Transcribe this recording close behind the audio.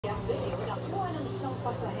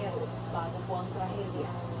pasahero bago po ang trahedya.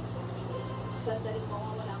 Sandaling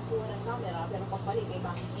mawawala ang kuha ng kamera pero pagbalik ay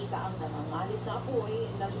makikita ang nangangalit na apoy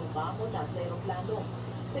na lumamon na sa eroplano.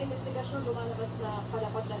 Sa investigasyon, lumalabas na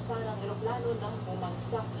palapaglasan ng eroplano nang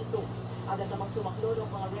bumagsak ito. Agad namang sumaklolo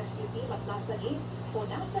ang mga rescue team at nasagip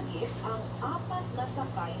ang 4 na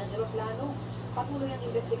sakay ng eroplano. Patuloy ang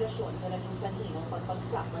investigasyon sa naging sanhi ng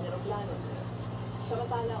pagbagsak ng eroplano.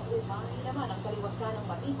 Samantala, umani naman ang kaliwat ng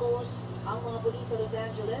batikos ang mga pulis sa Los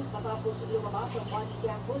Angeles matapos lumabas ang body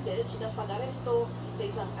cam footage ng pag-aresto sa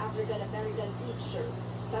isang African-American teacher.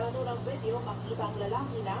 Sa naturang video, makita ang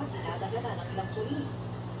lalaki na dinadaganan ng ilang pulis.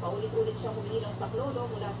 Paulit-ulit siyang humingi ng saklolo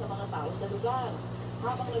mula sa mga tao sa lugar.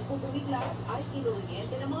 Habang nagpupumiglas ay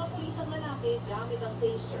kinuryente ng mga pulis ang lalaki gamit ang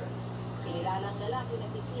taser. Kinilalang lalaki na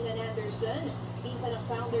si Keenan Anderson, pinsan ng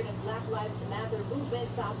founder ng Black Lives Matter movement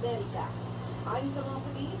sa Amerika. Ayon sa mga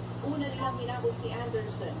pulis, una nilang hinabol si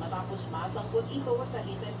Anderson matapos masangkot ito sa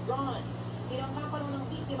hit and run. Tinangkapan ng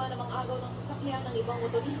biktima na mang-agaw ng sasakyan ng ibang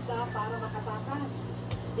motorista para makatakas.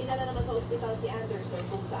 Dinala naman sa ospital si Anderson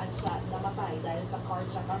kung saan siya namatay dahil sa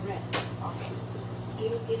cardiac arrest.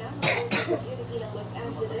 Kinuntinan ng community ng Los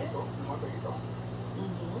Angeles.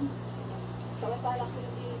 Samantala,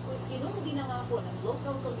 kinundi na nga po ng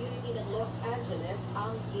local community ng Los Angeles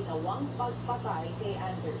ang ginawang pagpatay kay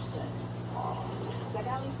Anderson. Sa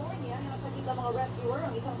California, nasakit ang mga rescuer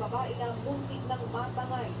ang isang babae na muntik ng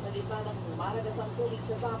matangay sa gitna ng lumalagas ang tubig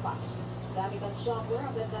sa sapa. Gamit ang chopper,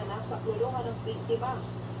 agad na nasa kulungan ng biktima.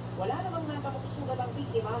 Wala namang natamong sugat ang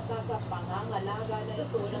biktima at nasa pangangalaga na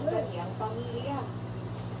ito ng kanyang pamilya.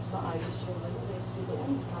 Maayos yung rescue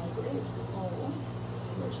doon. Oo.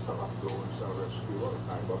 May sarap doon sa rescuer.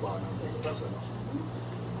 Kahit baba ng bigtas, ano?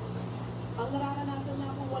 Ang nararanasan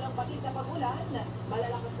na kung walang patid na pagulan,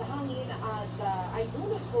 malalakas na hangin at ay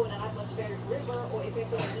dulot po ng atmospheric river o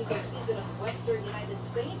epekto ng winter season of western United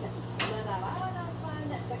States na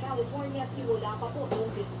nararanasan sa California simula pa po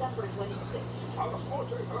noong December 26. Alas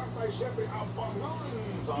 8:37 ang bangon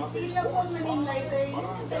sa ating Pila po sports maninlay bar. kayo.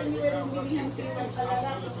 Tayo nyo yung bilihan piwan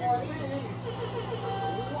kalala ko po.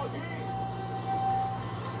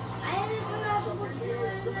 Sa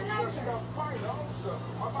PBA Commissioner's Cup Finals,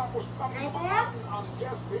 matapos tampakan ang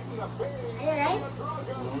guesting na Bay na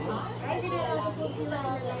Dragons. Ay,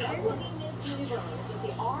 maging Miss Universe si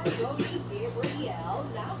R. Rosie Gabriel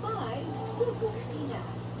na may dugong ina.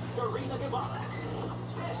 Serena Guevara.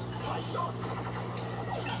 Mayon.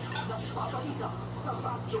 Nagpabalita sa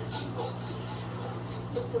Radyo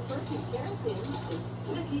 5. Mr. Perkin Carringtons,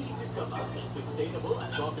 Nag-iisip ka ba ng sustainable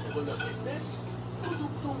at profitable na business?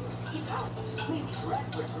 Produktong sikat, may track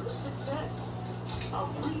record of success. A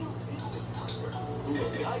real business partner who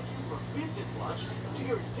will guide you from business launch to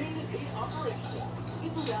your day-to-day operation.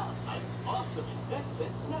 Ito na ang awesome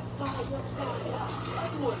investment na kaya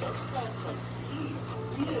at walang franchise fee.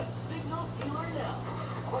 Be a Signal Dealer now.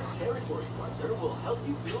 Our territory partner will help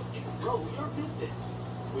you build and grow your business.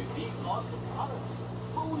 With these awesome products,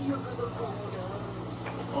 you're gonna go.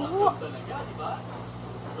 Awesome talaga, di ba?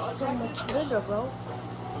 So much bigger, bro.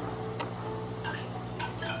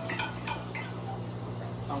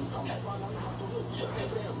 Ang kamapalang matulog sa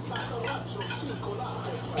FM nasa Radyo 5 na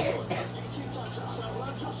ngayon. Ichichacha sa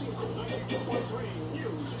Radyo 5 98.3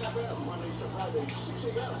 News FM Monday to Friday 6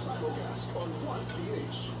 a.m. simulcast on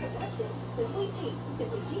 1PH. Simply G,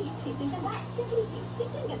 Simply Ganda, Simply G,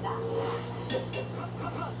 Simply Ganda.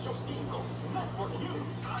 Radyo 5 Network News.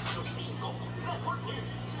 Radyo 5 Network News.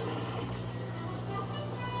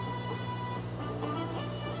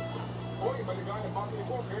 Hoy, maligayang bati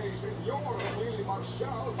po kay Senyor Willie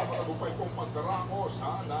Marcial sa matagupay pong pagdarangos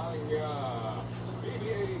ng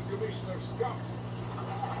PBA Commissioner's Cup.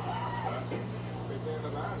 Pwede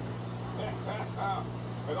naman.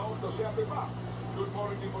 And also, siyempre pa, good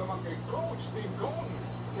morning din po naman kay Coach Tim Cohn,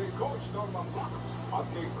 kay Coach Norman Black, at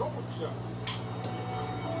kay Coach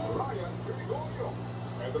Ryan Gregorio.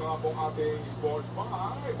 Ito na nga pong ating Sports 5.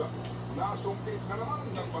 Nasumpit na naman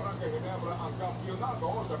ng Barangay Ginebra ang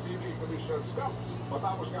kampyonato sa PBA Commissioner's Cup.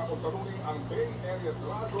 Matapos nga kung talunin ang Bay Area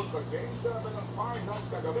Dragons sa Game 7 ng Finals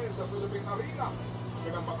kagabi sa Philippine Arena.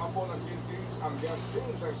 Pinambakan po ng Gin Kings ang Gas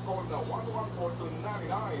Kings sa score na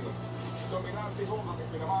 114-99. Dominante po ang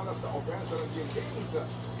pinamalas na opensa ng Gin Kings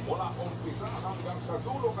mula umpisa hanggang sa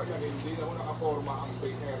dulo kaya hindi na nakaporma ang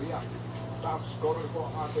Bay Area. Top scorer po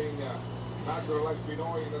ang ating naturalized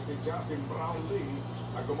Pinoy na si Justin Brownlee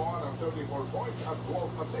at gumawa ng 34 points at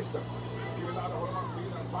 12 assists. Kinilala ko naman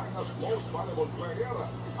bilang finals most valuable player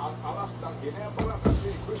ang alas ng Ginebra na si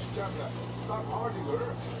Christian Stadhardinger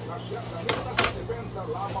na siya nanila sa depensa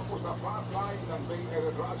lamang po sa front line ng Bay Area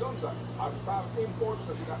Dragons at staff imports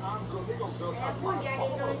na sina Andrew Nicholson at Mark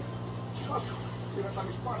Paul. Mas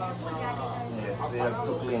pinatamis pa ng Yes, we have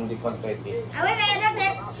to clean the confetti.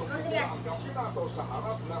 ang kampyonato sa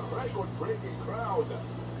harap ng record-breaking crowd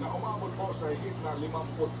na umabot po sa higit na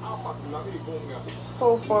 54,000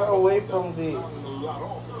 So far away from the... ng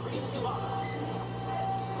laro.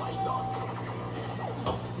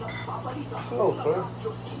 Closer.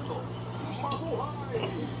 Mabuhay!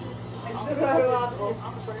 Nagduraro ako.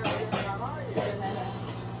 Ang saya-saya nga ay.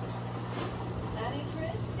 Nanay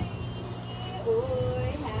Christy! Uy,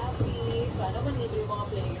 happy! Sana manilo yung mga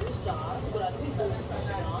players, ha? Sigurado may bonus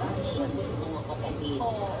na.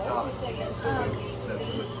 Oo, saya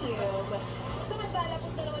team. Samantala,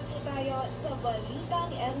 punta naman po tayo sa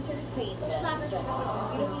Balitang Entertainment.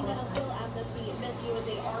 Sinumina ng Phil Embassy Miss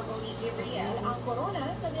USA Armory Gabriel ang corona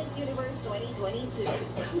sa Miss Universe 2022.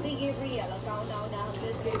 Si Gabriel ang kauna-unahang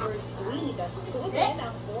Miss Universe Queen na susuotin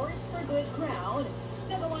ang Force for Good crown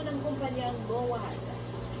na gawa ng kumpanyang Moan.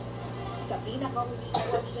 Sa pinakahuling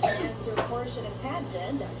question and answer portion ng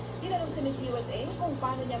pageant, tinanong si Miss USA kung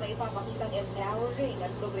paano niya maipapakitang empowering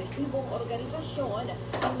at progresibong organisasyon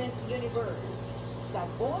ang Miss Universe.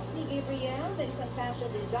 Sagot ni Gabriel na isang fashion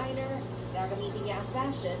designer, gagamitin niya ang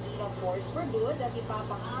fashion bilang force for good at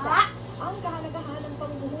ipapakita ang kahalagahan ng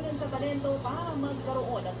pamumuhunan sa talento para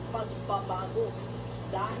magkaroon ng pagbabago.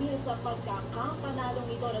 Dahil sa pagkakapanalong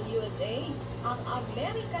ito ng USA, ang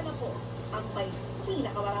Amerika na po ang may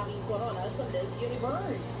pinakamaraming corona sa Miss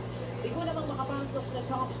Universe. Igo namang makapasok sa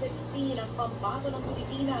top 16 ang pambato ng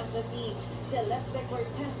Pilipinas na si Celeste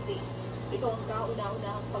Cortesi. Ito ang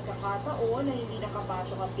kauna-unahang pagkakataon na hindi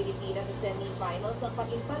nakapasok ang Pilipinas sa semifinals ng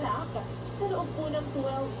Patimpalak sa loob po ng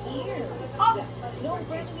 12 years. Noong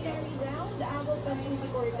preliminary round, abot pansin si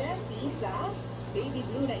Cortesi sa baby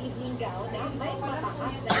blue na evening gown na may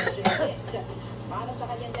mataas na jacket. Para sa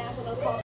kanyang national